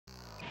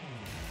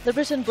The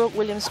Briton broke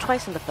Williams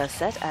twice in the first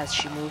set as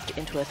she moved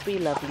into a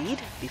 3-love lead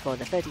before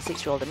the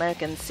 36-year-old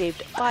American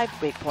saved 5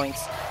 break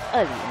points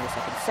early in the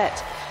second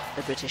set.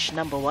 The British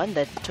number one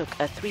then took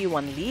a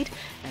 3-1 lead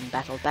and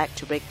battled back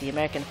to break the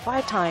American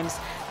 5 times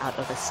out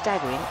of a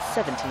staggering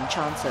 17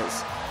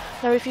 chances.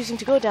 Now refusing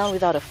to go down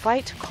without a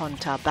fight,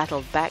 Konta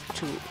battled back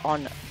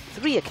on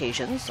 3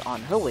 occasions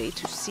on her way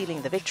to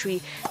sealing the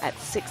victory at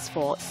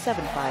 6-4,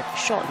 7-5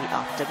 shortly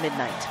after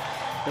midnight.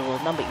 The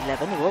world number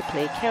 11 will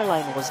play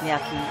Caroline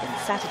Wozniacki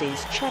in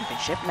Saturday's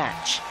championship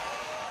match.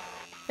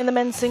 In the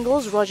men's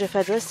singles, Roger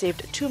Federer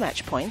saved 2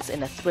 match points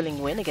in a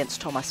thrilling win against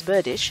Thomas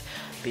Berdych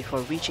before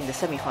reaching the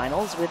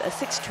semi-finals with a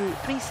 6-2,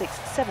 3-6,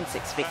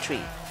 7-6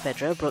 victory.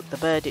 Federer broke the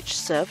Berdych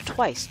serve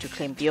twice to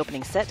claim the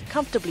opening set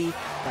comfortably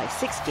by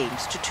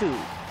 6-2.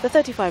 The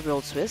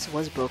 35-year-old Swiss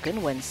was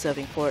broken when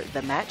serving for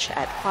the match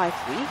at 5-3,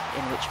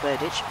 in which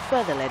Berdych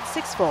further led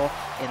 6-4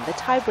 in the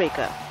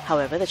tiebreaker.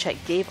 However, the Czech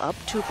gave up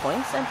 2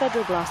 points and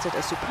Federer blasted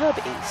a superb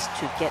ace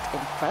to get in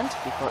front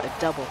before a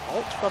double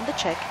fault from the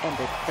Czech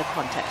ended the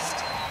contest.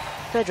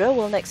 Federer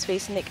will next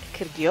face Nick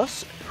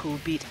Kyrgios, who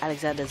beat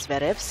Alexander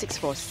Zverev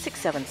 6-4,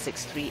 6-7,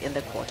 6-3 in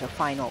the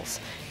quarter-finals.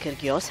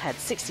 Kyrgios had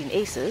 16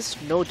 aces,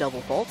 no double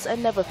faults,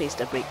 and never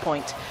faced a break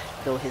point,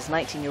 though his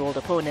 19-year-old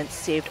opponent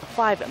saved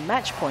 5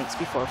 match points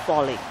before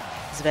falling.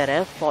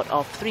 Zverev fought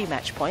off 3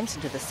 match points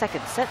into the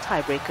second set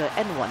tiebreaker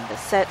and won the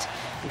set,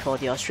 before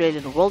the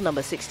Australian world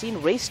number 16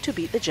 raced to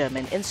beat the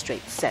German in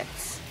straight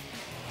sets.